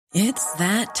It's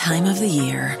that time of the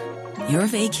year. Your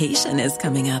vacation is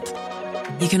coming up.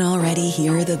 You can already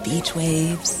hear the beach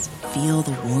waves, feel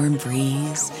the warm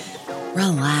breeze,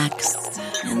 relax,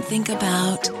 and think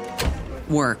about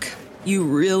work. You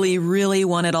really, really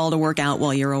want it all to work out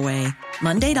while you're away.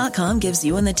 Monday.com gives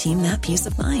you and the team that peace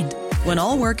of mind. When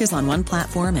all work is on one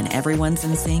platform and everyone's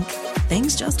in sync,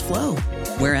 things just flow.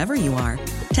 Wherever you are,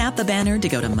 tap the banner to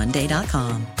go to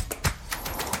Monday.com.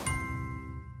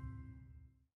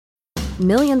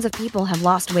 Millions of people have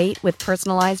lost weight with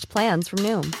personalized plans from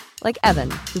Noom. Like Evan,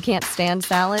 who can't stand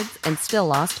salads and still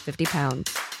lost 50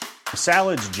 pounds.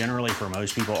 Salads generally for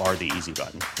most people are the easy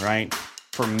button, right?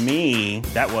 For me,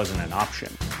 that wasn't an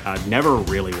option. I never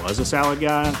really was a salad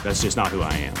guy. That's just not who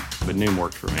I am. But Noom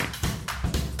worked for me.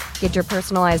 Get your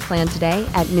personalized plan today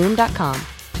at Noom.com.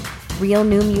 Real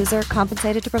Noom user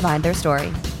compensated to provide their story.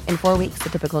 In 4 weeks,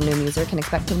 the typical Noom user can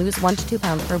expect to lose 1 to 2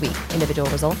 pounds per week. Individual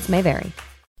results may vary.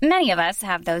 Many of us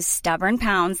have those stubborn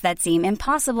pounds that seem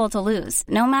impossible to lose,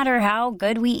 no matter how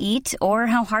good we eat or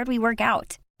how hard we work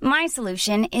out. My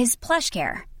solution is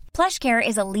PlushCare. PlushCare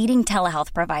is a leading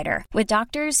telehealth provider with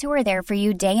doctors who are there for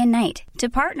you day and night to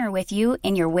partner with you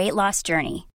in your weight loss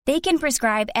journey. They can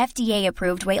prescribe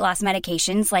FDA-approved weight loss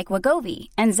medications like Wegovy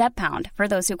and Zepbound for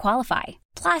those who qualify.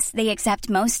 Plus, they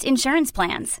accept most insurance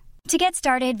plans. To get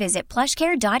started, visit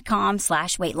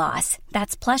plushcare.com/weightloss.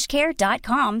 That's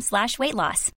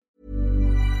plushcare.com/weightloss.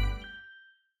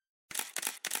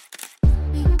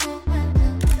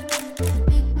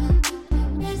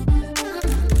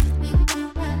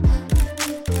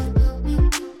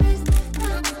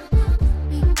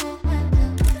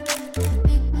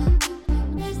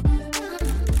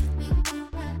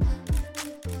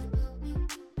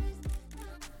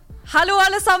 Hallo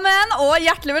alle sammen, og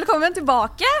hjertelig velkommen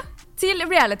tilbake til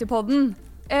Reality-podden.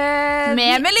 Med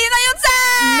Melina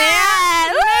Johnsen!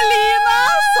 Med Melina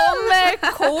som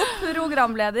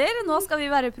co-programleder. Nå skal vi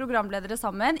være programledere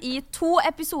sammen i 2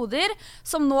 episoder,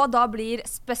 som nå da blir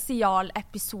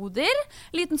spesialepisoder.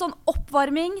 Liten sånn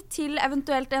oppvarming til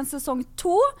eventuelt en sesong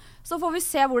 2. Så får vi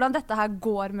se hvordan dette her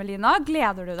går, Melina.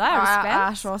 Gleder du deg? Er du spent? Jeg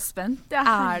er så spent. Ja.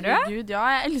 Er du? Herregud, ja,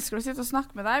 jeg elsker å sitte og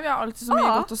snakke med deg. Vi har alltid så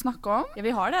mye godt å snakke om. Ja, vi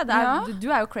har det.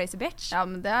 Du er jo crazy bitch. Ja,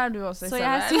 men det er du også,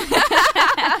 Isabel.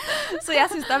 Så jeg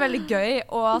synes det er veldig gøy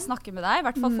å snakke med deg. I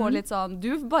hvert fall få litt sånn,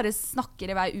 du bare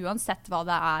snakker i vei uansett hva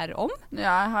det er om.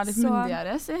 Ja, jeg har litt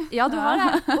myndigere, si. Ja, du har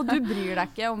det. Og du bryr deg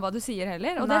ikke om hva du sier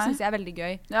heller. Og det synes jeg er veldig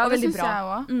gøy. Ja, og det veldig synes bra. jeg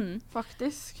også,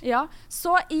 faktisk. Ja,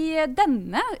 så i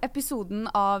denne episoden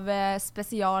av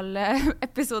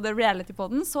spesialepisode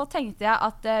Reality-podden, så tenkte jeg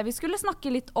at vi skulle snakke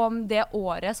litt om det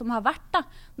året som har vært da,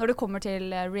 når det kommer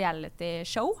til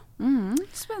reality-show.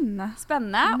 Spennende.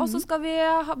 Og så skal vi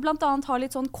blant annet ha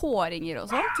litt sånn kåringer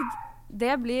og sånt.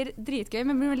 Det blir dritgøy,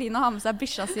 men Melina har med seg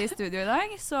bikkja si i studio i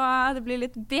dag, så det blir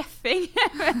litt bjeffing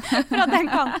fra den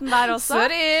kanten der også.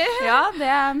 Sorry! Ja,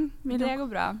 det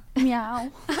går bra. Mjau.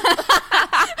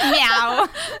 Mjau.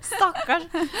 Stakkars.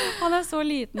 Han er så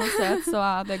liten og søt,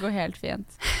 så det går helt fint.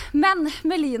 Men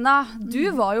Melina,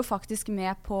 du var jo faktisk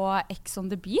med på Ex on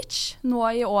the Beach nå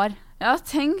i år. Ja,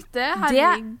 tenk det.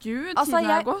 Herregud, tiden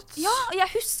har gått. Ja, jeg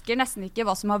husker nesten ikke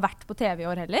hva som har vært på TV i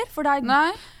år heller. For det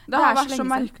har vært så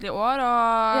merkelig år,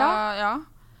 og ja.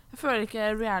 Jeg føler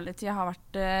ikke reality har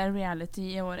vært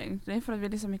reality i år egentlig, for at vi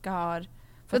liksom ikke har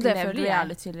fått levd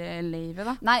reality-livet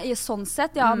da. Nei, sånn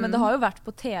sett, ja, men det har jo vært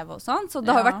på TV og sånn, så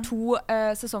det har jo vært 2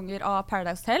 sesonger av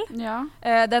Paradise Hotel. Ja.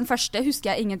 Den første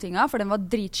husker jeg ingenting av, for den var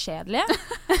dritkjedelig.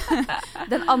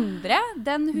 Den andre,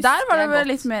 den husker jeg godt. Der var det vel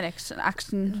litt mer action.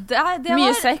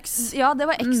 Mye sex. Ja,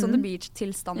 det var Ex on the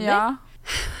Beach-tilstander. Ja.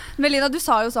 Melina, du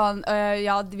sa jo sånn,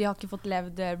 ja, vi har ikke fått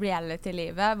levd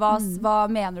reality-livet. Hva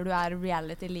mener du er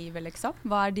reality-livet, liksom?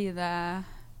 Hva er dine...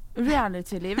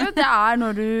 Reality-livet, det er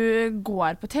når du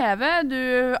går på TV.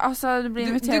 Du blir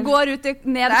invitert. Du går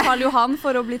ned Karl Johan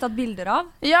for å bli tatt bilder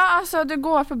av? Ja, du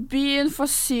går på byen,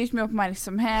 får sykt mye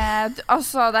oppmerksomhet. Det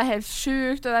er helt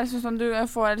sjukt. Og det er sånn, du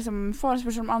får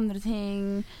forespørsel om andre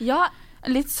ting. Ja,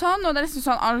 litt sånn, og det er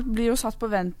liksom sånn, alt blir jo satt på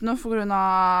vent nå for grunn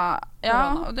av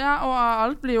og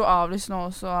alt blir jo avlyst nå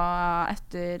også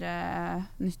etter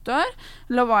nyttår.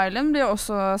 Love Island blir jo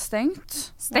også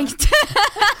stengt. Stengt?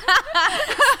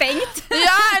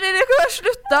 Ja, eller det kan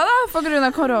slutte da, for grunn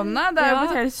av korona. Det er jo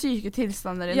blitt helt syke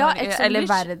tilstander i Norge, eller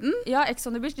verden. Ja, Ex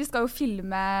on the Beach, de skal jo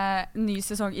filme ny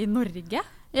sesong i Norge.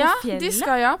 Ja, fjellet? de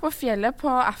skal på fjellet på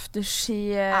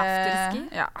afterski.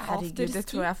 Afterski? Ja, herregud, det Afterski?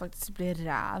 tror jeg faktisk blir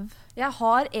ræv. Jeg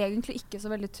har egentlig ikke så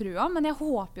veldig trua, men jeg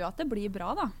håper jo at det blir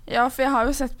bra da. Ja, for jeg har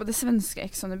jo sett på det svenske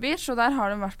Ex on the Beach, og der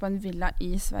har de vært på en villa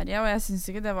i Sverige, og jeg synes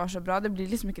ikke det var så bra. Det blir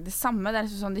liksom ikke det samme. Det er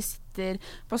liksom sånn, de sitter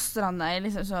på stranda i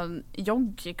liksom sånn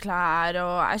joggeklær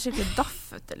og er skikkelig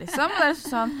daffete, liksom. Og det er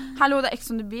liksom sånn, hallo, det er Ex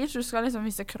on the Beach, du skal liksom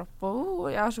vise kropp og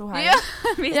ja, så hei.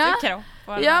 Vise kropp.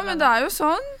 Ja, men det er jo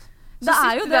sånn. Så Det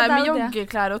er jo sitter der med det er jo det.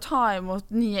 joggeklær og tar imot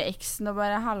nye eksen og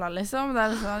bare halla, liksom. Det er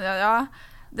liksom, ja,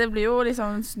 det blir jo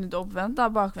liksom snudd oppvendt da,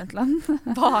 bakvendtland.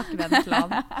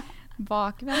 Bakvendtland.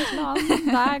 Bakvendtland.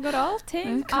 Der går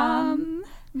allting an.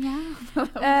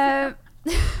 Jeg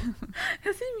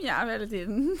sier mjau hele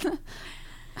tiden.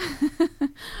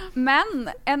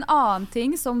 Men en annen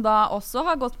ting som da også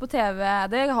har gått på TV,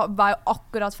 det var jo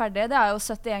akkurat ferdig, det er jo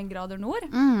 71 grader nord.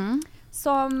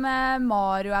 Som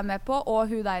Mario er med på, og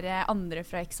hun der andre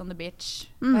fra Ex on the Beach.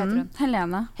 Hva heter hun?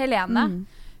 Helene.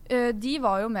 De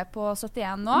var jo med på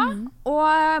 71 nå,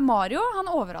 og Mario, han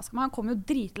overrasket meg, han kom jo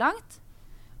dritlangt.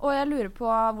 Og jeg lurer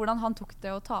på hvordan han tok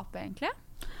det å tape egentlig.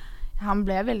 Han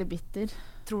ble veldig bitter.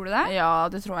 Tror du det? Ja,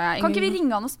 det tror jeg. Kan ikke vi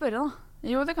ringe han og spørre da?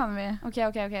 Jo, det kan vi. Ok.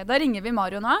 Da ringer vi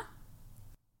Mario nå.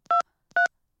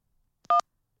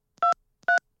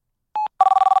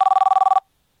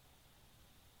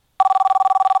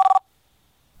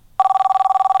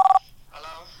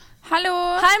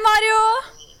 Hallo. Hei Mario!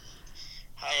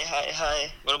 Hei.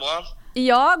 Går det bra?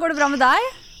 Ja, går det bra med deg?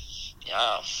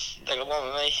 Ja, det går bra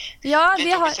med meg. Ja,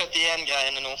 Litt oppi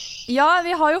 71-greiene nå. Ja,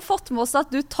 vi har jo fått med oss at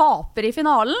du taper i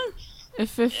finalen.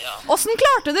 Uff. Ja. Hvordan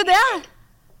klarte du det?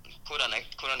 Hvordan jeg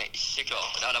ikke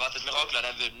klarte. Det hadde vært et mirakel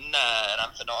at jeg vunnet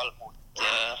den finalen mot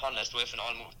han jeg sto i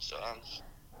finalen mot, så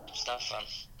Steffen.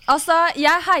 Altså,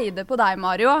 jeg heide på deg,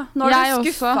 Mario. Nå har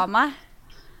du skuffet meg.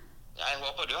 Jeg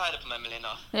håper du heier på meg, Melina.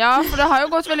 Ja, for det har jo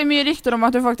gått veldig mye rykter om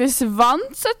at du faktisk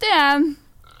vant 71.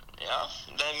 Ja,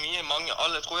 det er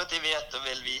alle tror at de vet og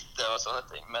vil vite og sånne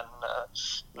ting, men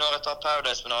nå har jeg tatt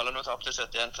Paradise-finalen, nå tapte jeg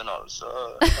 71-finalen, så...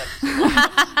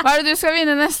 Hva er det du skal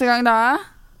vinne neste gang da?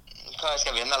 Hva jeg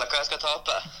skal vinne, eller hva jeg skal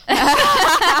tape?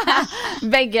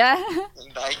 Begge.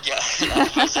 Nei,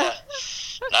 får se.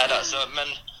 Neida, men...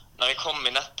 Når jeg kom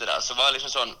i nettet der, så var det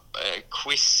liksom sånn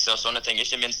quiz og sånne ting.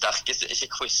 Ikke min sterkeste, ikke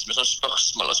quiz, men sånn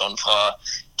spørsmål og sånn fra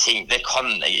ting. Det kan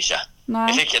jeg ikke. Nei.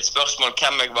 Jeg fikk et spørsmål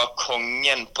hvem jeg var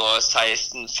kongen på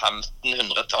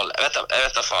 1600-1500-tallet. Jeg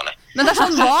vet da faen jeg. Men det er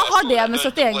sånn, hva har det med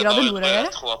 71 grader nord å gjøre?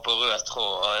 Rød tråd på rød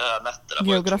tråd, og det der nettet der.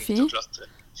 Geografi?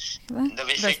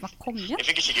 Vi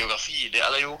fikk ikke geografi,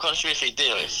 eller jo, kanskje vi fikk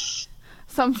det.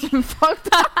 Samfunnsfag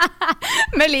da.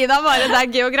 Melina bare, det er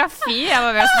geografi. Jeg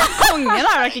var ved som er kongen,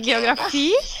 er det ikke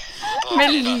geografi?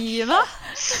 Melina?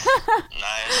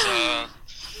 Nei, så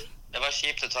det var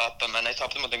kjipt å tape, men jeg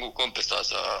tapte mot en god kompis da,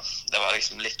 så det var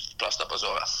liksom litt plaster på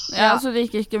såret. Ja, så det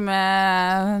gikk ikke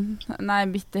med,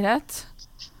 bitterhet?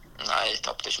 Nei, jeg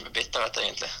tapte ikke med bitterhet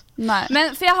egentlig. Nei.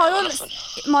 Men for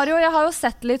Mario, jeg har jo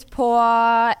sett litt på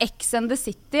Ex and the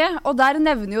City, og der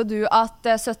nevner jo du at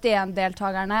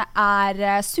 71-deltakerne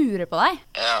er sure på deg.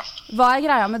 Ja. Hva er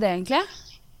greia med det egentlig?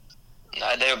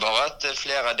 Nei, det er jo bare at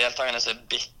flere av deltakerne er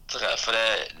bittre, for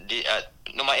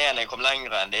nummer 1 jeg kom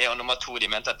lenger enn de, og nummer 2 de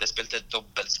mente at jeg spilte et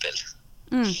dobbeltspill.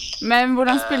 Men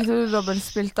hvordan spilte du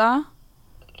dobbeltspilt da?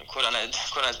 Hvordan jeg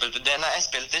spilte det? Nei, jeg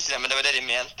spilte ikke det, men det var det de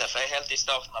mente, for jeg helt i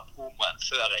starten av promoen,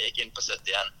 før jeg gikk inn på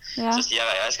 71, så sier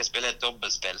jeg skal spille et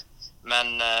dobbeltspill.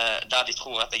 Men der de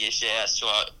tror at jeg ikke er så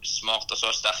smart og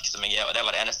så sterk som jeg er, og det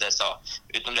var det eneste jeg sa.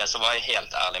 Utenom det så var jeg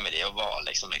helt ærlig med de, og var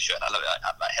liksom meg selv,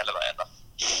 hele veien da.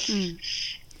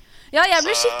 Ja, jeg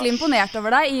ble skikkelig imponert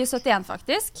over deg i 71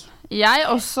 faktisk. Jeg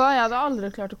også, jeg hadde aldri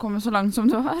klart å komme så langt som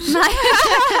du har. Nei.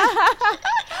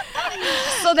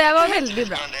 Så det var veldig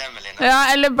bra.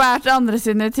 Ja, eller bært andre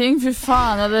sine ting. Fy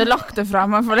faen, jeg hadde lagt det fra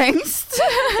meg for lengst.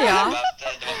 Ja.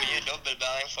 Det var mye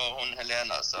dobbeltbæring for hun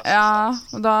Helena. Så. Ja,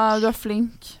 og da du er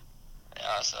flink.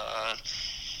 Ja, så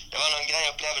det var noen grei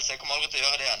opplevelse. Jeg kommer aldri til å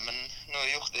gjøre det igjen, men nå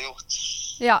er gjort det gjort.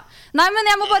 Ja. Nei, men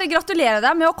jeg må bare gratulere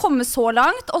deg med å komme så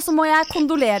langt, og så må jeg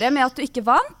kondolere med at du ikke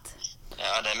vant.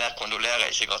 Ja, det er mer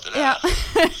kondolere, ikke gratulere. Ja.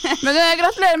 Men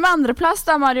gratulerer med andreplass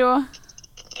da, Mario.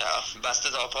 Ja, beste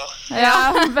taper.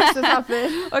 Ja, beste taper.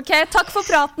 Ok, takk for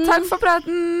praten. Takk for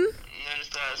praten. Null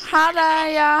stress. Ha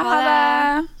det, ja, ha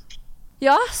det.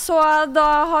 Ja, så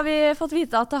da har vi fått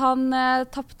vite at han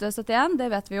tappte 71, det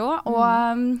vet vi jo, og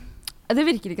det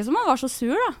virker ikke som han var så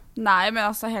sur da, Nei, men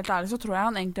altså, helt ærlig så tror jeg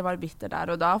han egentlig var bitter der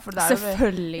og da. For det er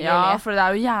Selvfølgelig. For det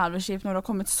er jo jævlig kjipt når du har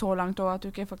kommet så langt og at du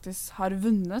ikke faktisk har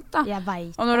vunnet, da. Jeg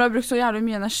vet. Og når du har brukt så jævlig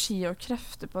mye energi og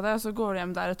krefter på det, og så går du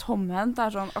hjem der tomhendt, det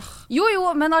er sånn, Jo,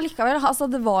 men allikevel, altså,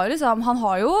 det var liksom, han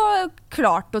har jo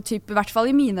klart å type, i hvert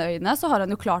fall i mine øyne, så har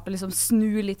han jo klart å liksom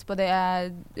snu litt på det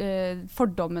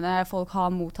fordommene folk har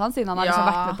mot han, siden han har liksom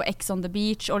vært med på Ex on the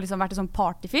Beach og liksom vært en sånn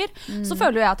partyfyr. Så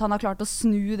føler jeg at han har klart å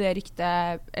snu det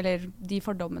ryktet, eller de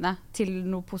fordommene til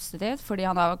noe positivt, fordi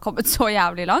han har kommet så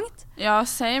jævlig langt. Ja,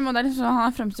 same, og det er liksom, han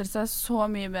har fremstilt seg så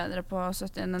mye bedre på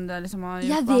 71 enn det liksom han har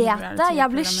gjort. Jeg vet det, jeg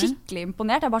ble skikkelig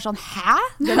imponert. Jeg er bare sånn, hæ?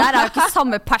 Det der er jo ikke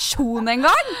samme person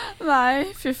engang!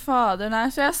 Nei, fy fader, nei.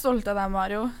 Så jeg er stolt av deg,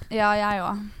 Mario. Ja, jeg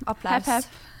også. Applaus. Hepp,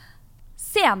 hepp.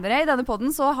 Senere i denne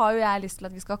podden så har jo jeg lyst til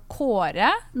at vi skal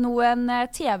kåre noen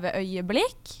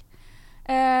TV-øyeblikk.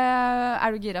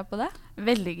 Er du gira på det?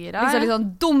 Veldig gira. Liksom litt sånn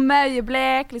dumme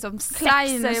øyeblikk, liksom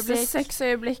kleineste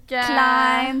sexøyeblikket.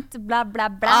 Kleint, bla bla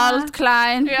bla. Alt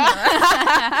kleint. Ja.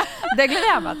 Det gleder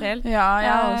jeg meg til. Ja,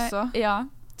 jeg også. Ja.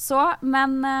 Så,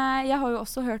 men jeg har jo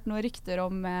også hørt noen rykter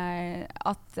om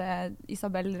at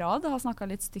Isabel Rad har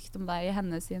snakket litt stygt om deg i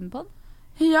hennes podd.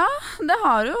 Ja, det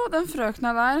har jo. Den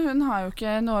frøkna der, hun har jo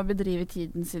ikke noe å bedrive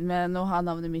tiden sin med å ha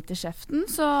navnet mitt i kjeften,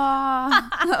 så...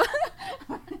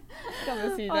 Kan du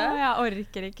si det? Jeg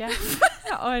orker ikke.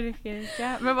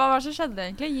 Men hva var det som skjedde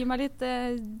egentlig? Gi meg litt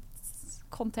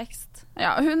kontekst.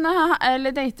 Ja, hun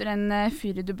dater en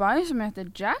fyr i Dubai som heter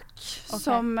Jack,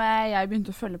 som jeg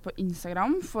begynte å følge på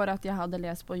Instagram for at jeg hadde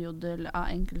lest på Jodel av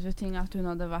enkelte ting at hun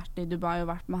hadde vært i Dubai og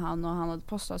vært med han, og han hadde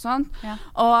postet og sånt. Ja.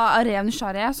 Og av ren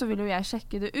nysgjerrighet så ville jo jeg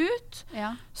sjekke det ut.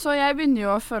 Ja. Så jeg begynner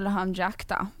jo å følge han Jack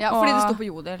da. Ja, fordi det står på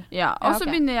Jodel. Ja, og så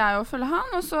begynner jeg å følge han,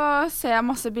 og så ser jeg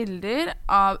masse bilder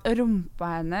av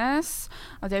rumpa hennes,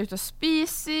 at jeg er ute og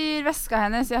spiser, veska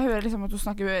hennes. Jeg hører liksom at hun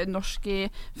snakker norsk i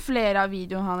flere av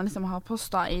videoene han liksom har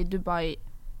postet i Dubai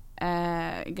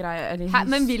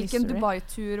men hvilken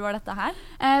Dubai-tur var dette her?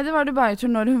 Det var Dubai-tur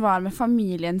når hun var med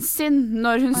familien sin.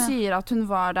 Når hun sier at hun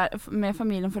var der med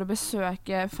familien for å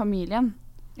besøke familien.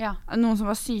 Ja. Noen som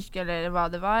var syke eller hva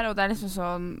det var. Og det er liksom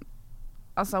sånn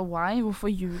altså, why? Hvorfor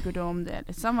ljuger du om det,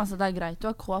 liksom? Altså, det er greit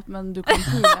å ha kåp, men du kan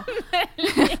pule.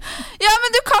 Ja,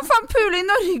 men du kan faen pule i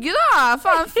Norge, da!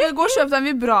 Faen, gå og kjøp deg en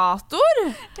vibrator!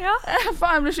 Ja.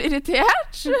 Faen, jeg blir så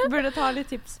irritert. Du burde ta litt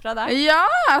tips fra deg. Ja,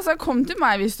 altså, kom til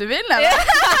meg hvis du vil, eller?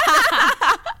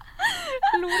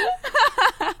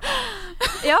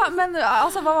 Ja, men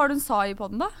altså, hva var det hun sa i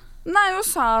podden, da? Nei, hun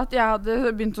sa at jeg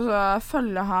hadde begynt å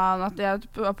følge han, at jeg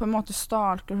på en måte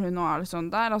stalker hun og alt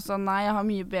sånt der. Altså, nei, jeg har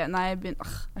mye jeg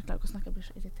klarer ikke å snakke, jeg blir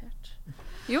så irritert.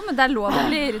 Jo, men det er lov å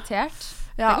bli irritert.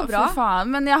 Ja, det går bra. For faen,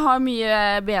 men jeg har mye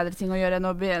bedre ting å gjøre enn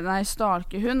å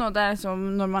stalke hun, og det er liksom,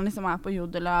 når man liksom er på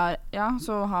Jodel, ja,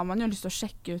 så har man jo lyst til å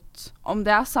sjekke ut om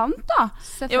det er sant, da.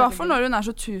 I hvert fall når hun er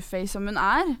så two-face som hun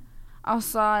er.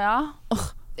 Altså, ja.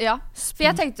 Ja, for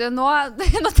jeg tenkte nå har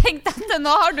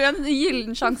du en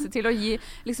gyllen sjanse til å gi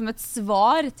liksom et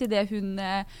svar til det hun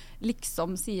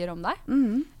liksom sier om deg.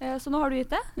 Så nå har du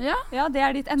gitt det? Ja. Ja, det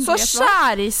er ditt endelige svar. Så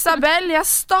kjære Isabel,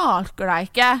 jeg stalker deg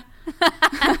ikke.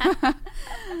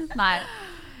 Nei,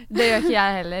 det gjør ikke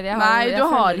jeg heller. Du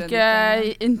har ikke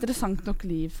interessant nok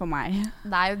liv for meg.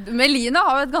 Nei, Melina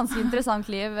har jo et ganske interessant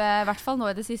liv, i hvert fall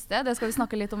nå i det siste. Det skal vi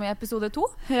snakke litt om i episode 2.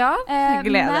 Ja,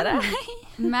 gleder dere.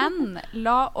 Men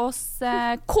la oss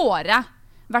kåre,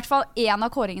 i hvert fall en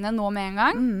av kåringene nå med en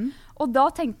gang. Og da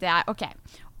tenkte jeg, ok,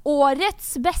 årets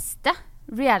beste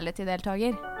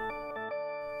reality-deltaker.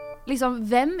 Liksom,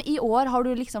 hvem i år har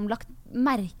du liksom lagt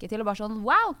merke til og bare sånn,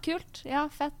 wow, kult, ja,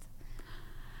 fett.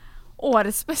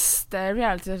 Årets beste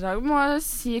reality-deltaker må jeg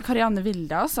si Karianne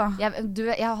Vilde, altså. Jeg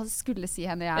skulle si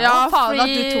henne, jeg. Ja, faen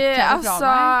at du tok henne fra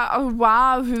meg.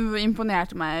 Wow, hun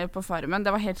imponerte meg på Farmen.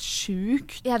 Det var helt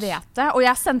sjukt. Jeg vet det, og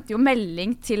jeg sendte jo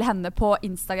melding til henne på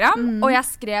Instagram, og jeg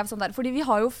skrev sånn der, fordi vi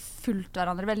har jo fulgt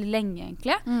hverandre veldig lenge,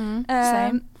 egentlig.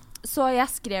 Same. Så jeg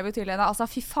skrev jo til henne, altså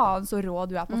fy faen så rå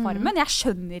du er på Farmen. Jeg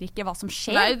skjønner ikke hva som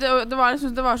skjer. Nei, det var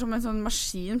som en sånn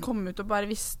maskin kom ut og bare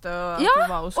visste at det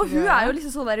var og hun er jo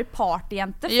liksom sånn der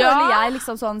partyjente, føler jeg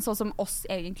liksom sånn som oss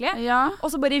egentlig. Ja.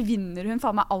 Og så bare vinner hun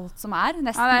faen meg alt som er,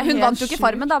 nesten. Ja, hun vant jo ikke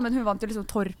Farmen da, men hun vant jo liksom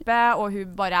Torpet, og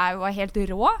hun bare var helt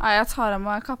rå. Ja, jeg tar av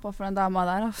meg kappa for den dama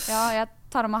der, altså. Ja, jeg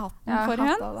tar av meg hatten for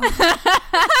hun.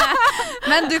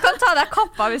 Men du kan ta deg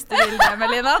kappa hvis du vil det,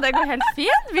 Melina. Det går helt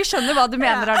fint. Vi skjønner hva du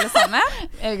mener alle sammen.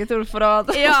 Eget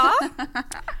ordforråd. Ja.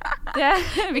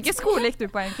 Hvilken skole gikk du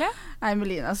på egentlig? Nei,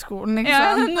 Melina-skolen, ikke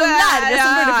sant? Noen lærere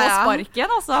som burde få sparken,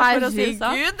 altså.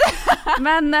 Herregud.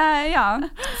 Men ja,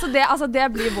 så det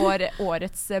blir vår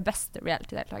årets beste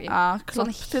reality-deltaker. Ja,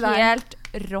 sånn helt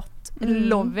rått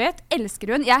Love it.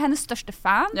 Elsker hun. Jeg er hennes største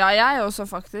fan. Ja, jeg også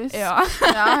faktisk. Ja.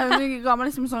 Hun ga meg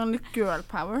liksom sånn litt girl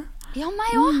power. Ja,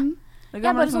 meg også. Jeg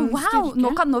er bare sånn, wow,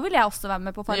 nå vil jeg også være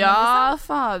med på Farmen. Ja,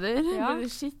 fader. Ja.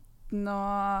 Blir skitten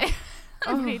og...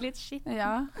 Det blir litt skitten.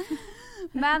 Ja.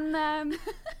 Men,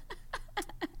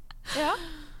 ja.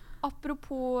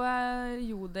 Apropos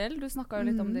Jodel, du snakket jo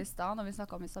litt om det i sted når vi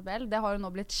snakket om Isabel. Det har jo nå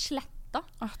blitt sletta.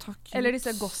 Takk. Eller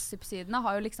disse gossip-sidene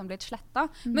har jo liksom blitt sletta.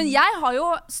 Men jeg har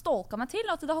jo stolka meg til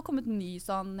at det har kommet ny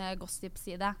sånn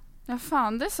gossip-side. Ja,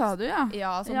 faen, det sa du, ja.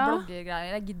 Ja, sånn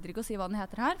bloggergreier. Jeg gidder ikke å si hva den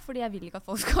heter her, fordi jeg vil ikke at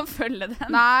folk skal følge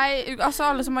den. Nei, altså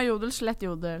alle som har Jodel, slett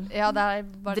Jodel. Ja, det er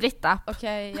bare... Drittapp. Ok,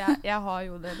 jeg har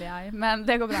Jodel, men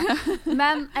det går bra.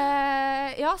 Men,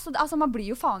 ja, så altså, man blir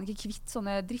jo faen ikke kvitt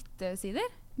sånne drittsider.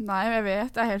 Nei, jeg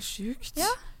vet, det er helt sykt.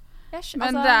 Ja.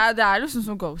 Men det er liksom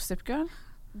som Gossip Girl.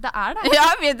 Det er det. Ja,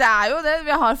 det er jo det.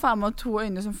 Vi har faen meg 2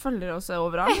 øyne som følger oss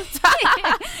overalt.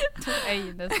 2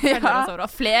 øyne som følger oss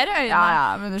overalt. Flere øyne. Ja,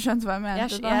 men du skjønte hva jeg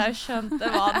mente da. Jeg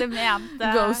skjønte hva du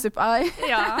mente. Gossip eye.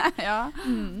 Ja.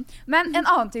 Men en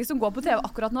annen ting som går på TV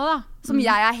akkurat nå da, som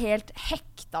jeg er helt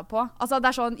hekta på. Altså,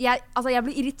 det er sånn, jeg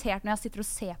blir irritert når jeg sitter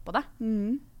og ser på det.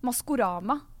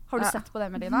 Maskorama. Har du sett på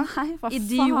det, Melina? Nei, hva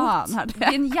faen er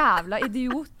det? Din jævla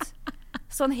idiot.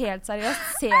 Sånn helt seriøst,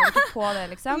 ser du ikke på det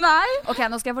liksom? Nei. Ok,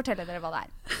 nå skal jeg fortelle dere hva det er.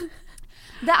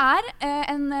 Det er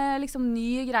en liksom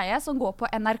ny greie som går på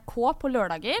NRK på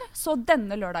lørdager. Så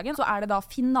denne lørdagen så er det da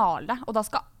finale, og da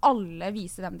skal alle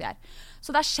vise hvem de er.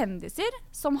 Så det er kjendiser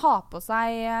som har på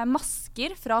seg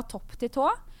masker fra topp til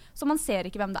tå, så man ser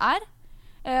ikke hvem det er.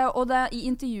 Og i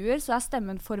intervjuer så er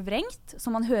stemmen forvrengt,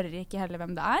 så man hører ikke heller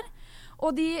hvem det er.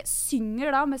 Og de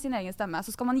synger da med sin egen stemme,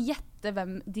 så skal man gjette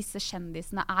hvem disse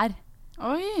kjendisene er.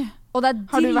 Oi, og det er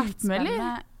har du vært med,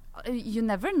 eller? You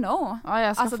never know.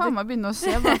 Jeg skal faen meg begynne å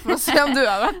se, bare for å se om du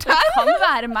har vært her. Det kan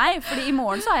være meg, fordi i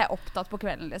morgen så er jeg opptatt på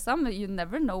kvelden, liksom. You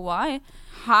never know why.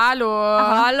 Hallo.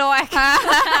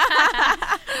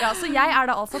 Ja, så jeg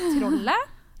er da altså trollet.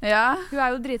 Ja. Hun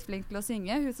er jo dritflink til å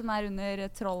synge, hun som er under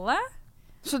trollet.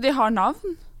 Så de har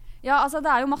navn? Ja, altså det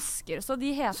er jo masker, så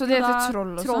de heter da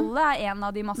Troll også? Trollet er en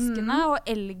av de maskene, og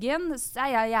Elgen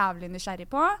er jeg jævlig nysgjerrig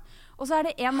på. Og så er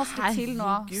det en maske til nå,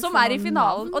 som er i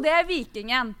finalen, og det er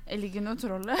Vikingen. Elgen og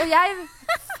Trollet. Og jeg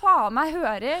faen meg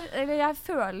jeg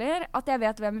føler at jeg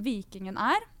vet hvem Vikingen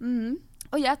er,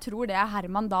 og jeg tror det er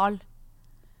Herman Dahl.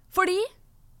 Fordi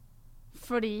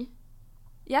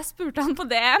jeg spurte han på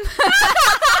DM.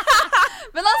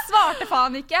 Men han svarte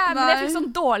faen ikke. Men jeg fikk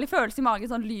sånn dårlig følelse i magen,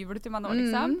 sånn lyver du til meg nå,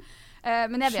 liksom.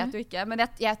 Men jeg vet jo ikke, men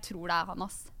jeg tror det er han,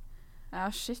 ass. Ja,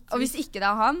 shit. Og hvis ikke det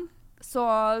er han, så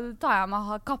tar jeg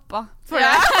meg kappa. For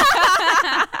det.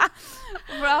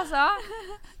 For altså.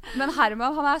 Men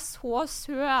Herman, han er så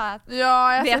søt. Ja,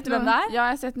 vet du hvem det er? Ja,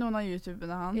 jeg har sett noen av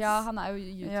YouTubene hans. Ja, han er jo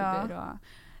YouTuber. Ja.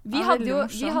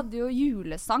 Vi hadde jo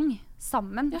julesang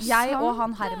sammen. Ja, jeg og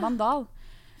han Herman Dahl.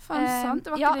 Faen, sant?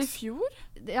 Det var ikke det i fjor?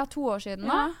 Ja, 2 år siden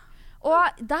nå.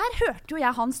 Og der hørte jo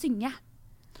jeg han synge.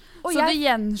 Og så du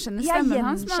gjenkjenner stemmen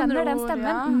hans? Jeg gjenkjenner den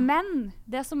stemmen, men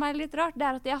det som er litt rart, det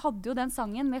er at jeg hadde jo den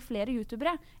sangen med flere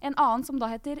YouTubere. En annen som da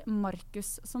heter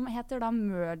Markus, som heter da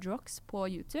Murdrocks på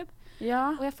YouTube.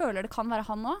 Ja. Og jeg føler det kan være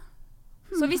han også.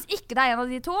 Så hvis ikke det er en av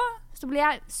de 2, så blir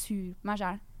jeg sur på meg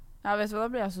selv. Ja, vet du hva,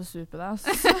 da blir jeg så sur på deg, altså.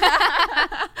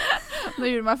 Nå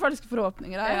gjør du meg falske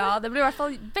forhåpninger her. Ja, det blir i hvert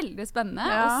fall veldig spennende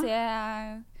å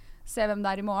se hvem det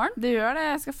er i morgen. Det gjør det,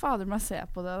 jeg skal fader meg se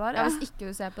på det der. Ja, hvis ikke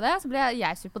du ser på det, så blir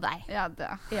jeg sur på deg. Ja,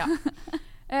 det. Ja.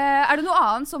 Er det noe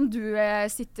annet som du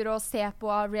sitter og ser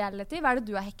på av reality? Hva er det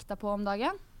du er hekta på om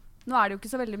dagen? Nå er det jo ikke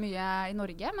så veldig mye i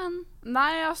Norge, men...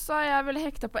 Nei, altså, jeg er veldig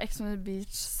hekta på Ex on the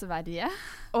Beach Sverige.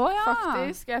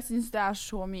 Faktisk. Jeg synes det er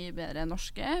så mye bedre enn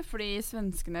norske, fordi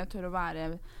svenskene tør å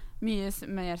være mye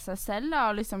mer seg selv, da,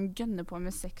 og liksom gønne på med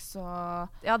sex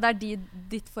og... Ja, det er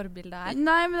ditt forbilde her.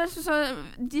 Nei, men det er sånn,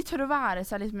 de tør å være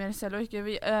seg litt mer selv, og ikke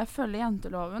følge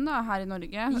janteloven da, her i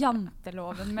Norge.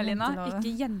 Janteloven, Melina. Ikke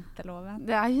jenteloven.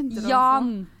 Det er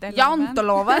janteloven.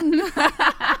 Janteloven!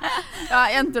 Ja,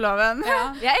 janteloven. Ja.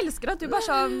 Jeg elsker at du bare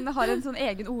sånn, har en sånn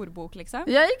egen ordbok, liksom.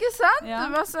 Ja, ikke sant? Ja.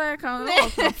 Du bare så jeg kan åpne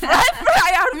opp for deg, for det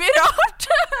er mye rart.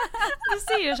 Du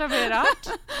sier så mye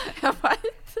rart. Jeg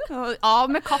vet.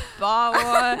 Av med kappa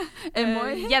og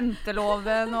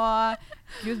jenteloven og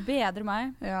Gud bedre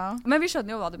meg. Ja. Men vi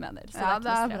skjønner jo hva du mener. Så ja,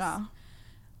 det er bra.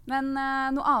 Men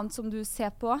noe annet som du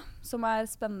ser på, som er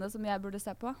spennende, som jeg burde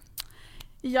se på?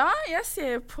 Ja, jeg ser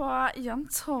jo på Jan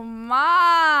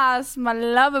Thomas, my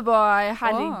loverboy.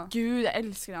 Herregud, jeg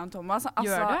elsker Jan Thomas. Altså,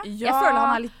 gjør du? Ja. Jeg føler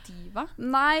han er litt diva. livet.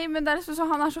 Nei, men det liksom så,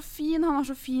 han så fin, han har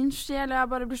så fin sjel, og jeg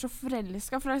bare blir så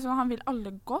forelsket, for liksom, han vil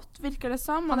alle godt, virker det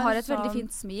som. Han har et veldig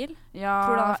fint smil. Ja.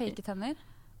 Tror du han har fake tenner?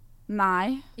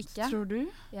 Nei, ikke? Tror du?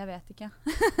 Jeg vet ikke.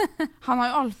 Han har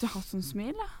jo alltid hatt sånn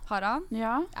smil. Har han?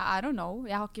 Ja. I don't know.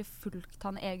 Jeg har ikke fulgt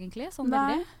han egentlig, sånn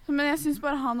Nei, veldig. men jeg synes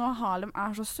bare han og Harlem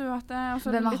så søte. Og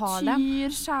så Hvem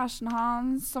Tyr, kjæresten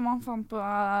hans, som han fant på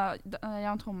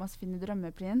Jan Thomas finner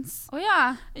drømmeprins.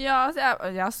 Ja. Ja, så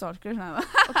jeg stalker.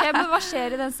 Ok, men hva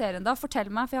skjer i den serien da? Fortell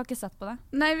meg, for jeg har ikke sett på det.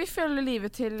 Nei, vi følger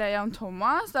livet til Jan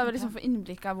Thomas, der vi liksom får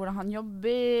innblikk av hvordan han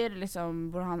jobber, liksom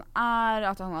hvordan han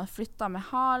at han har flyttet med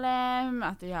Harlem,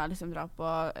 at de har liksom dratt på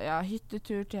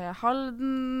hyttetur til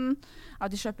Halden, at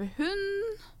de kjøper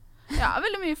hund. Ja,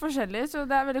 veldig mye forskjellig, så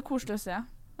det veldig koselig å se.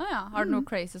 Ja. Har det noe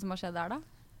crazy som har skjedd der da?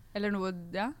 Eller noe,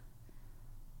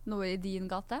 noe i din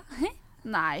gate?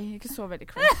 Nei, ikke så veldig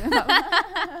crazy.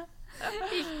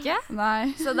 Ikke?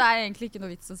 Nei. Så det egentlig ikke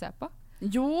noe vits å se på?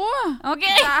 Jo,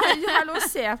 okay. Det er lov å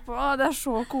se på, det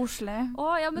så koselig.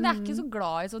 Ja, men jeg ikke så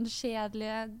glad i sånne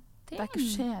kjedelige ting. Det ikke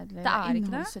kjedelig, det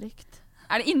innholdsrikt.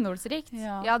 Det innholdsrikt?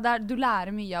 Ja, du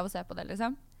lærer mye av å se på det,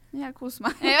 liksom? Jeg koser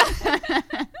meg. Ja.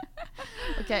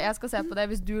 Ok, jeg skal se på det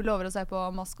hvis du lover å se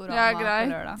på Maskorama på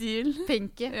lørdag. Deal.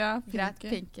 Pinky. Ja, greit,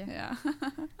 Pinky. Ja.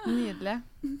 Nydelig.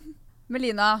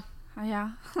 Melina. Ja.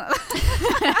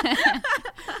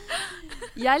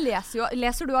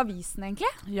 Leser du avisen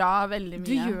egentlig? Ja, veldig mye.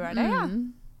 Du gjør det, ja?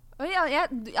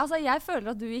 Jeg føler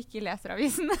at du ikke leser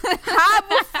avisen. Hæ?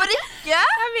 Hvorfor ikke?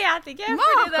 Jeg vet ikke.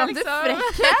 Maken til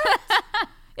frekkhet.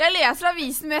 Jeg leser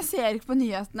avisen, men jeg ser ikke på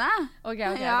nyhetene. Ok.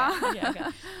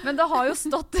 Men det har jo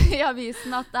stått i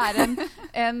avisen at det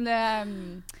en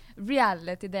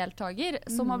reality-deltaker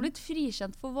som har blitt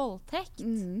frikjent for voldtekt.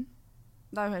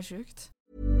 Det jo helt sjukt.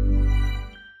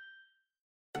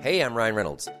 Hey, I'm Ryan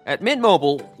Reynolds. At Mint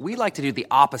Mobile, we like to do the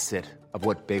opposite of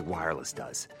what Big Wireless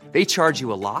does. They charge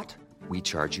you a lot, we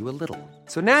charge you a little.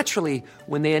 So naturally,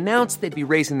 when they announced they'd be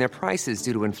raising their prices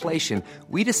due to inflation,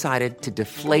 we decided to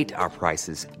deflate our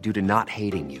prices due to not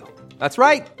hating you. That's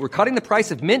right. We're cutting the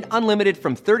price of Mint Unlimited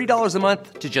from $30 a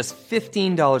month to just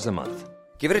 $15 a month.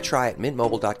 Give it a try at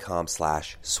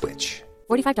mintmobile.com/switch.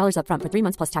 $45 up front for 3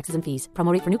 months plus taxes and fees.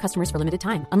 Promo rate for new customers for limited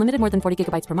time. Unlimited more than 40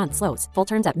 gigabytes per month. Slows full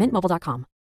terms at mintmobile.com.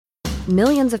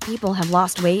 Millions of people have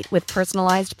lost weight with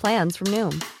personalized plans from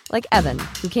Noom. Like Evan,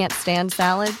 who can't stand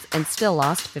salads and still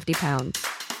lost 50 pounds.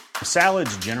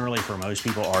 Salads generally for most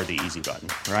people are the easy button,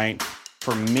 right?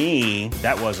 For me,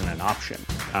 that wasn't an option.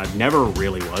 I never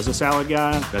really was a salad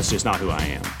guy. That's just not who I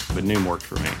am. But Noom worked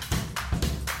for me.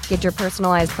 Get your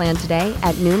personalized plan today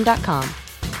at Noom.com.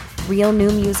 Real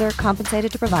Noom user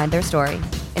compensated to provide their story.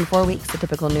 In 4 weeks, the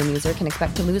typical Noom user can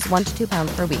expect to lose 1 to 2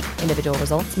 pounds per week. Individual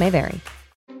results may vary.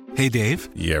 Hey, Dave.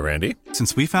 Yeah, Randy.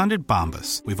 Since we founded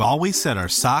Bombas, we've always said our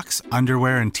socks,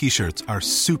 underwear, and T-shirts are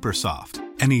super soft.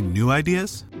 Any new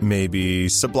ideas? Maybe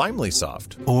sublimely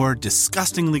soft. Or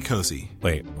disgustingly cozy.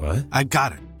 Wait, what? I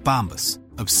got it. Bombas.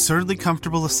 Absurdly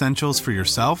comfortable essentials for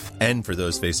yourself and for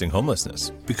those facing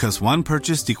homelessness. Because one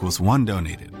purchased equals one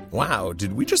donated. Wow,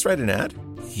 did we just write an ad?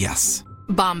 Yes.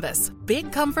 Bombas.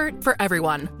 Big comfort for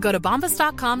everyone. Go to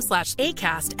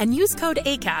bombas.com/ACAST and use code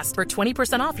ACAST for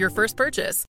 20% off your first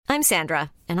purchase. I'm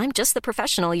Sandra, and I'm just the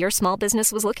professional your small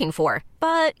business was looking for.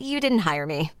 But you didn't hire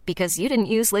me because you didn't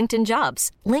use LinkedIn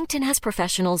Jobs. LinkedIn has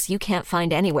professionals you can't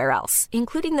find anywhere else,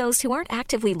 including those who aren't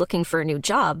actively looking for a new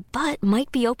job, but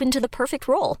might be open to the perfect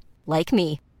role, like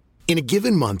me. In a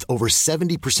given month, over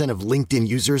 70% of LinkedIn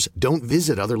users don't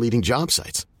visit other leading job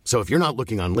sites. So if you're not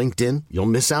looking on LinkedIn, you'll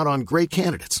miss out on great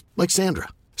candidates like Sandra.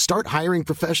 Start hiring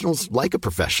professionals like a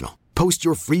professional. Post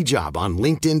your free job on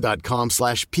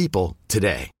linkedin.com/people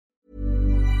today.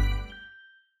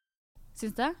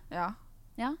 Syns du? Ja.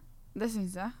 Ja? Det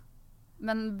syns jeg.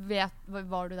 Men var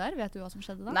du der? Vet du hva som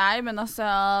skjedde da? Nei, men altså,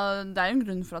 det jo en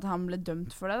grunn for at han ble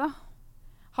dømt for det da.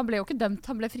 Han ble jo ikke dømt,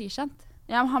 han ble frikjent.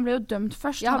 Ja, men han ble jo dømt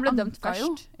først. Ja, han ble dømt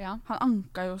først. Ja. Han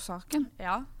anket jo saken.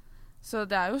 Ja. Så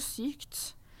det jo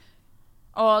sykt.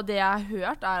 Og det jeg har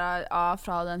hørt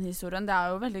fra den historien, det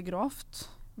jo veldig grovt.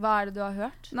 Hva det du har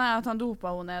hørt? Nei, at han dopet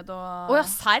henne ned og... Åja,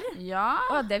 serr? Ja.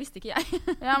 Åja, det visste ikke jeg.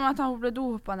 Ja, men at han ble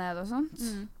dopet ned og sånt.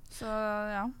 Så,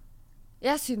 ja.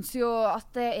 Jeg synes jo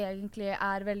at det egentlig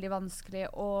veldig vanskelig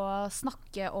å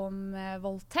snakke om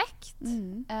voldtekt.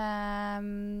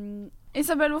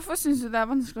 Isabel, hvorfor synes du det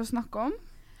vanskelig å snakke om?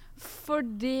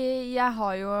 Fordi jeg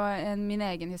har jo min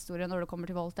egen historie når det kommer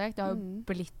til voldtekt. Jeg har jo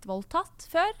blitt voldtatt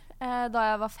før, da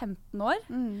jeg var 15 år.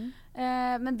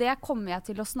 Men det kommer jeg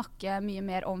til å snakke mye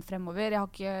mer om fremover.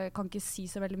 Jeg kan ikke si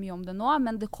så veldig mye om det nå,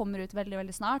 men det kommer ut veldig,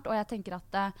 veldig snart. Og jeg tenker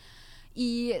at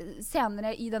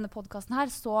senere i denne podcasten her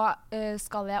så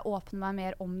skal jeg åpne meg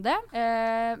mer om det.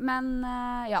 Men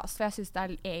så jeg synes det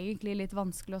egentlig litt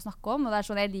vanskelig å snakke om, og det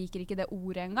sånn, jeg liker ikke det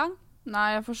ordet engang.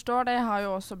 Nei, jeg forstår det. Jeg har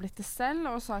jo også blitt det selv,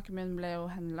 og saken min ble jo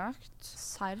henlagt.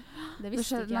 Serr? Det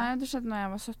visste ikke jeg. Nei, det skjedde når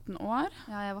jeg var 17 år.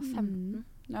 Ja, jeg var 15.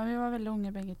 Ja, vi var veldig unge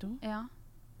begge to. Ja.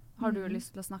 Har du lyst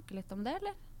til å snakke litt om det,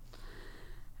 eller?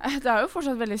 Det jo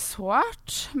fortsatt veldig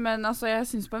sårt, men altså, jeg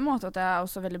synes på en måte at det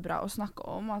også veldig bra å snakke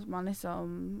om, at man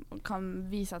liksom kan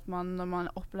vise at når man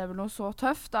opplever noe så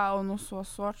tøft da, og noe så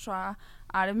sårt, så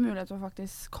det mulighet til å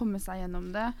faktisk komme seg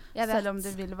gjennom det, selv om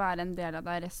det vil være en del av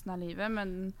deg resten av livet,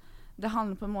 men det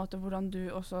handler på en måte om hvordan du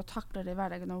også takler det i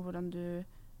hverdagen, og hvordan du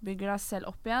bygger deg selv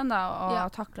opp igjen da, og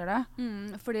takler det.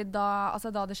 Fordi da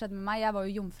det skjedde med meg, jeg var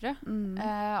jo jomfru,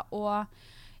 og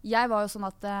jeg var jo sånn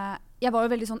at jeg var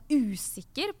jo veldig sånn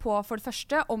usikker på, for det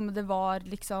første, om det var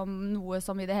liksom noe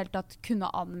som i det hele tatt kunne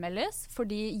anmeldes,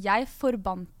 fordi jeg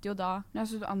forbandt jo da... Ja,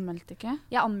 så du anmeldte ikke?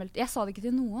 Jeg sa det ikke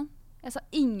til noen. Jeg sa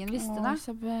ingen visste det.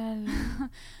 Isabel.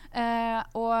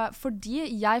 Og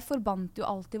fordi jeg forbandt jo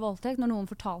alltid voldtekt. Når noen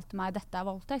fortalte meg dette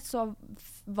voldtekt, så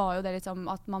var jo det liksom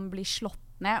at man blir slått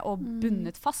ned og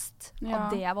bundet fast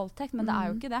at det voldtekt, men det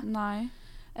jo ikke det. Nei.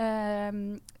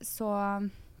 Så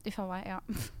ifra meg,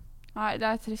 Nei,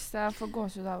 det trist. Jeg får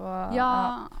gåsehud av å...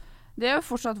 Det jo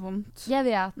fortsatt vondt. Jeg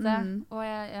vet det. Og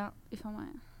ifra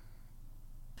meg.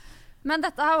 Men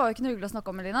dette her var jo ikke noe hyggelig å snakke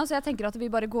om, Melina, så jeg tenker at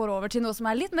vi bare går over til noe som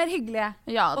litt mer hyggelig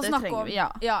å snakke om. Ja,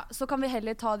 så kan vi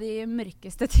heller ta de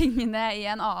mørkeste tingene i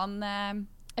en annen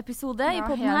episode i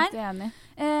podden her. Helt enig.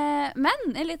 Men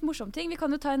en litt morsom ting, vi kan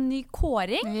jo ta en ny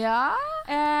kåring. Ja.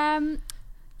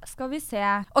 Skal vi se.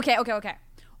 Ok.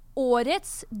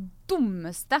 Årets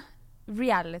dummeste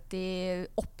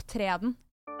reality-opptreden.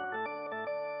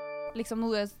 Liksom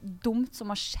noe dumt som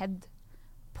har skjedd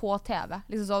på TV.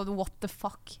 Liksom sånn, what the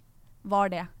fuck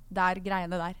var det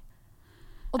greiene der.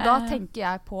 Og da tenker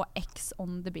jeg på X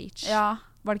on the Beach. Ja.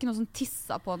 Var det ikke noen som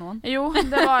tissa på noen? Jo,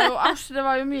 det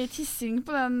var jo mye tissing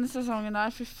på den sesongen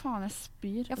der. Fy faen, jeg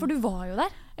spyr. Ja, for du var jo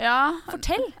der. Ja.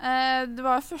 Fortell. Det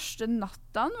var første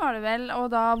natten, var det vel, og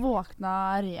da våkna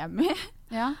Remi.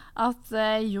 Ja. At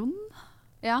Jon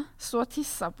så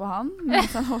tissa på han,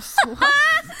 mens han også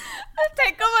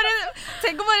Tenk å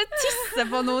bare tisse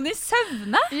på noen i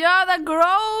søvne. Ja, det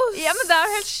gross. Ja, men det jo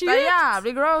helt sjukt. Det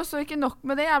jævlig gross, og ikke nok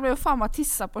med det. Jeg ble jo faen meg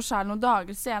tissa på selv noen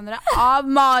dager senere av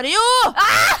Mario.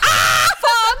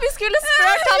 Faen, vi skulle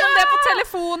spurt han om det på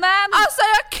telefonen. Altså,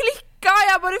 jeg klikket.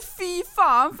 Jeg bare fy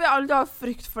faen, for jeg alltid har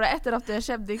frykt for det etter at det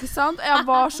skjedde, ikke sant? Jeg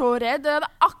var så redd, jeg hadde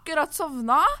akkurat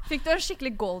sovnet. Fikk du en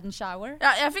skikkelig golden shower?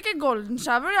 Ja, jeg fikk en golden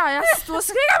shower, ja. Jeg stod og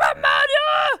skrek med Mario!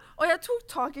 Og jeg tok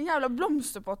tak i en jævla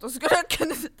blomsterpott og skulle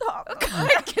kunne ta den.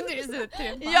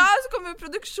 Ja, så kom jo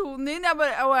produksjonen inn,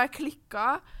 og jeg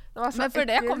klikket. Men for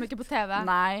det kom ikke på TV?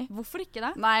 Nei. Hvorfor ikke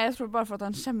det? Nei, jeg tror bare for at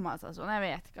han skjemmet seg sånn, jeg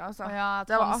vet ikke, altså. Ja, at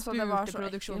han spurte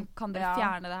produksjon, kan dere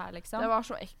fjerne det her, liksom? Det var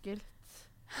så ekkelt.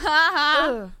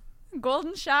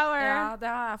 Golden shower. Ja,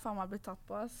 det har jeg faen meg blitt tatt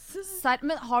på.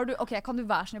 Men har du, kan du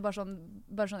være sånn,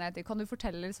 kan du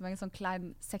fortelle liksom en sånn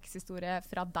klein sexhistorie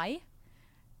fra deg?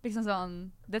 Liksom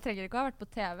sånn, det trenger ikke å ha vært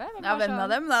på TV. Ja, hvem av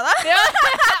dem da? Ja,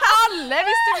 alle,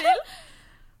 hvis du vil.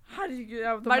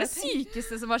 Herregud. Hva det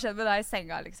sykeste som har skjedd med deg i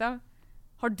senga, liksom?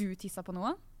 Har du tisset på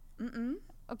noen?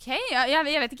 Ok, jeg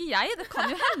vet ikke det kan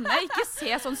jo hende. Ikke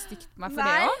se sånn stygt på meg for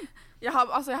det også. Jeg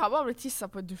har bare blitt tisset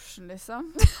på i dusjen,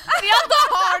 liksom. Ja, da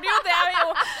har du jo det, jo.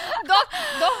 Da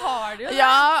har du jo det.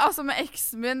 Ja, altså med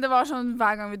eksen min, det var sånn,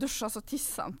 hver gang vi dusja, så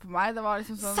tisset han på meg. Det var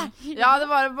liksom sånn... Seriøst? Ja, det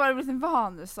var bare blitt en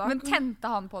vanesak. Men tente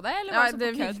han på det, eller ja, var det så på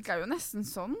kødd? Det virket jo nesten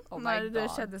sånn, når det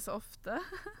skjedde så ofte.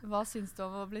 Hva syns du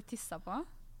om å bli tisset på?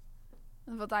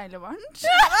 Det var deilig varmt.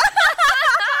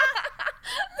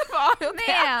 Det var jo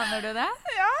det. Mener du det?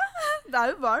 Ja,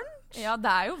 det jo varmt. Ja,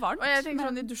 det jo varmt. Og jeg tenker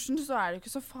sånn, i dusjen så det jo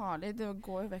ikke så farlig. Det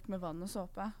går jo vekk med vann og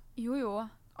såpe. Jo.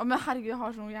 Men herregud, jeg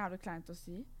har sånn jævlig kleint å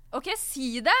si. Ok,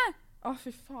 si det! Å,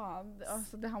 fy faen.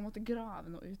 Altså, det har måttet grave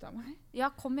noe ut av meg.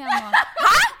 Ja, kom igjen nå.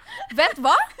 Hæ? Vent,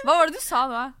 hva? Hva var det du sa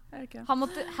nå? Han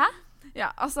måtte... Hæ?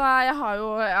 Ja, altså, jeg har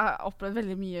opplevd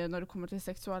veldig mye når det kommer til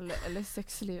seksualitet,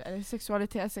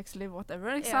 sexliv,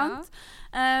 whatever, ikke sant?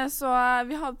 Så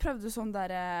vi har prøvd sånn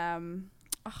der...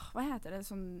 hva heter det?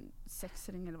 Sånn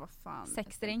sexring, eller hva faen?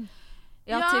 Sexring?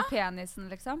 Ja, til penisen,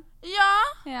 liksom?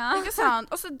 Ja, ikke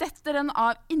sant? Og så detter den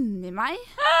av inni meg,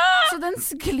 så den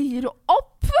sklir jo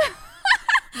opp.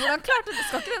 Hvordan klarte du?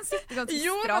 Skal ikke den sitte ganske stramt?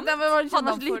 Jo, den var liksom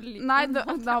Nei,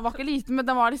 den var ikke liten, men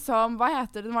den var liksom, hva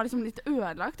heter det? Den var liksom litt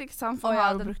ødelagt, ikke sant? For jeg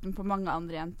har jo brukt den på mange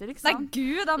andre jenter, ikke sant? Nei,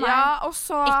 gud, da meg. Ja, og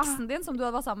så... Eksen din, som du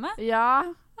hadde vært sammen med?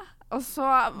 Ja. Og så...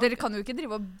 Dere kan jo ikke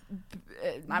drive og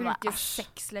bruke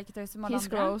sexleketøy som alle andre. He's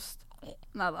grossed.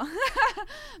 Neida.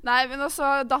 Nei, men også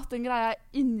datt en greie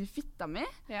inni fitta mi,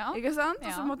 ikke sant? Og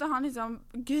så måtte han liksom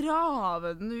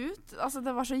grave den ut. Altså,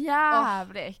 det var så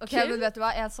jævlig ekkelt. Ok, men vet du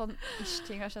hva? En sånn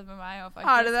ish-ting har skjedd med meg også, faktisk.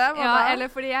 Har det det? Ja, eller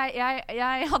fordi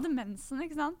jeg hadde mensen,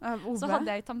 ikke sant? Så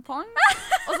hadde jeg tampong,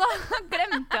 og så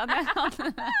glemte jeg det.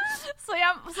 Så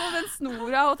den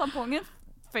snora og tampongen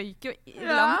føyk jo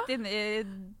langt inn i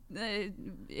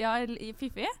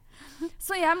Fifi.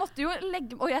 Så jeg måtte jo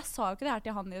legge, og jeg sa jo ikke det her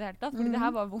til han i det hele tatt, fordi det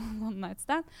her var one night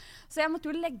stand. Så jeg måtte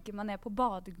jo legge meg ned på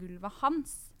badegulvet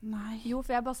hans. Nei. Jo,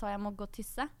 for jeg bare sa jeg må gå og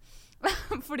tisse.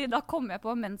 Fordi da kom jeg på,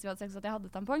 mens vi hadde sex, at jeg hadde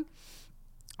tampong.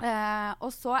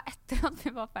 Og så etter at vi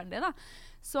var ferdige da,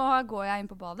 så går jeg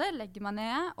inn på badet, legger meg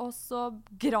ned, og så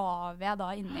graver jeg da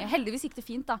inni. Heldigvis gikk det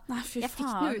fint da. Nei, fy jeg fikk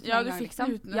faen. den uten Ja, en du gang, fikk den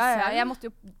liksom. uten selv. Ja, jeg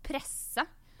måtte jo presse.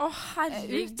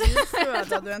 Herregud,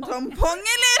 føda du en tampong,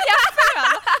 eller?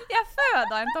 Jeg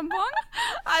føda en tampong.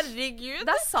 Herregud.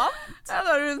 Det er sant. Ja, da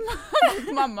har du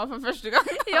møtt mamma for første gang.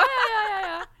 Ja.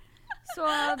 Så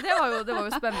det var jo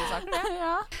spennende saker, det.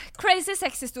 Ja. Crazy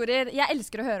sex-historier. Jeg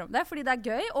elsker å høre om det, fordi det er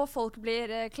gøy, og folk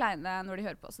blir kleine når de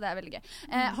hører på, så det er veldig gøy.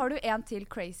 Har du en til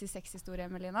crazy sex-historie,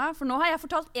 Melina? For nå har jeg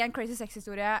fortalt en crazy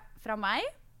sex-historie fra meg.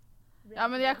 Ja,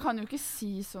 men jeg kan jo ikke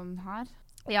si sånn her.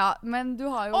 Ja, men du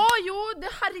har jo... Jo,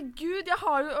 herregud,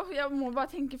 jeg må bare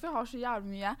tenke, for jeg har så jævlig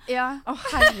mye. Ja.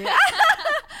 Herregud.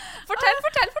 Fortell.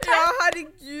 Ja,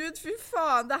 herregud, fy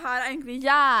faen, det her er egentlig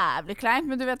jævlig kleint,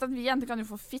 men du vet at vi jenter kan jo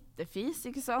få fittefis,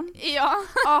 ikke sant? Ja.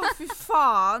 Fy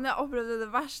faen, jeg opplevde det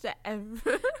verste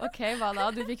ever. Ok, hva da?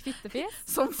 Du fikk fittefis?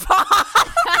 Som faen!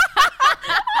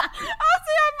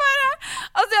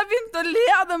 Jeg begynte å le,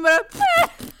 og den bare...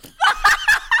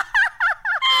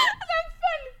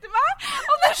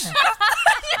 Og det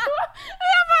sluttet jo.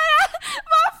 Jeg bare,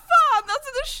 hva faen,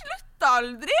 det sluttet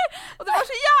aldri. Og det var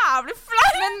så jævlig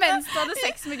flaut. Men mens du hadde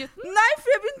sex med gutten? Nei, for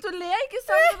jeg begynte å le, ikke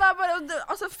sant? Og det er bare,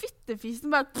 fittefisen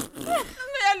bare,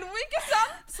 når jeg lo, ikke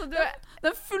sant? Så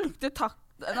den fulgte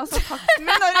takten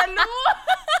min når jeg lo.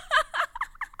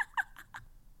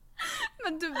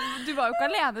 Men du var jo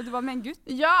ikke alene, du var med en gutt.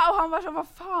 Ja, og han var sånn, hva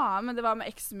faen? Men det var med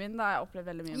eksen min, da jeg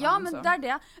opplevde veldig mye med han. Ja, han, men så. det er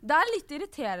det. Det er litt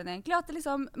irriterende egentlig, at det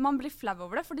liksom, man blir flau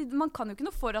over det, fordi man kan jo ikke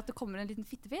noe for at det kommer en liten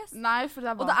fittefis. Nei, for det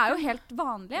er vakuum. Og det er jo helt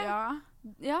vanlig.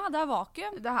 Ja, det er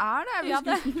vakuum. Det er det. Hvis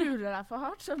gutten puler deg for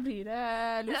hardt, så blir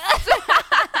det luft.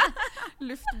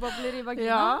 Luftbobler i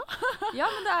vagina. Ja,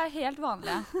 men det er helt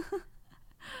vanlig.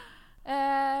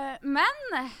 Men...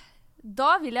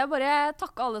 Da vil jeg bare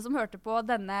takke alle som hørte på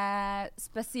denne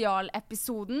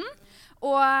spesialepisoden.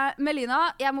 Og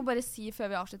Melina, jeg må bare si før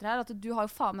vi avslutter her, at du har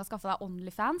jo faen meg skaffet deg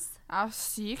OnlyFans. Ja,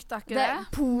 sykt, er ikke det?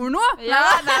 Porno!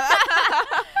 Ja,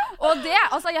 Og det,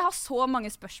 altså jeg har så mange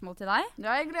spørsmål til deg.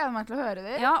 Ja, jeg gleder meg til å høre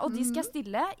det. Ja, og de skal jeg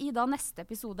stille i da neste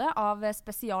episode av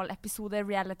spesialepisode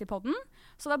Reality-podden.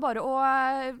 Så det er bare å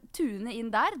tune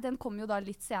inn der. Den kommer jo da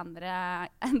litt senere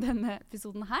enn denne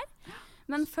episoden her.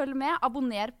 Men følg med,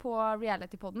 abonner på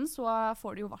Reality-podden, så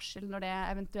får du jo varsel når det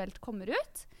eventuelt kommer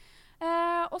ut.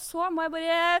 Og så må jeg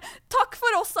bare... Takk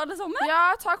for oss alle sammen!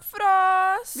 Ja, takk for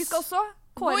oss! Vi skal også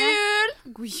kåre... God jul!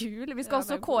 God jul! Vi skal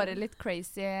også kåre litt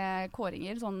crazy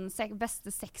kåringer, sånn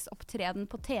beste sexopptreden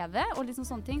på TV, og liksom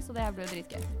sånne ting, så det blir jo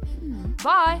dritgøy.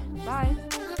 Bye! Bye!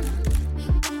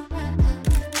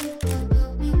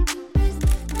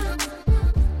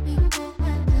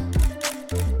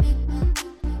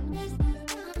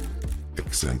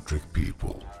 Eccentric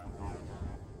people.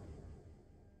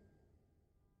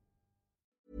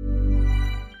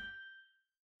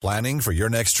 Planning for your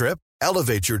next trip?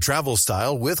 Elevate your travel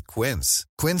style with Quince.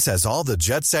 Quince has all the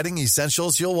jet-setting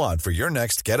essentials you'll want for your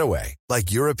next getaway,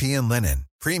 like European linen,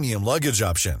 premium luggage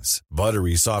options,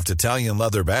 buttery soft Italian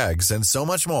leather bags, and so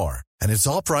much more. And it's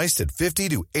all priced at 50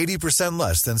 to 80%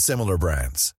 less than similar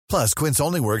brands. Plus, Quince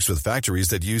only works with factories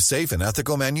that use safe and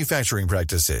ethical manufacturing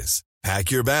practices.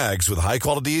 Pack your bags with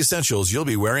high-quality essentials you'll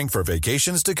be wearing for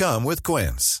vacations to come with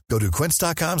Quince. Go to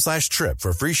quince.com/trip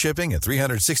for free shipping and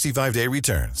 365-day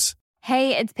returns.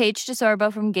 Hey, it's Paige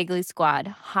DeSorbo from Giggly Squad.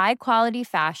 High quality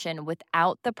fashion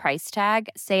without the price tag.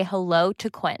 Say hello to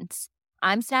Quince.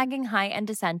 I'm snagging high-end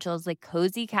essentials like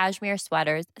cozy cashmere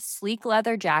sweaters, sleek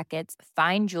leather jackets,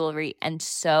 fine jewelry, and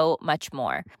so much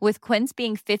more. With Quince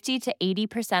being 50 to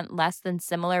 80% less than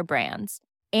similar brands.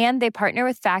 And they partner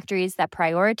with factories that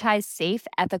prioritize safe,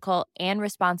 ethical, and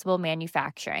responsible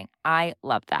manufacturing. I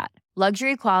love that.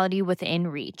 Luxury quality within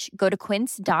reach. Go to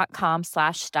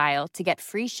quince.com/style to get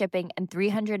free shipping and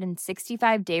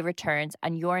 365-day returns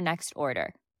on your next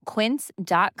order.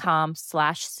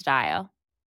 Quince.com/style.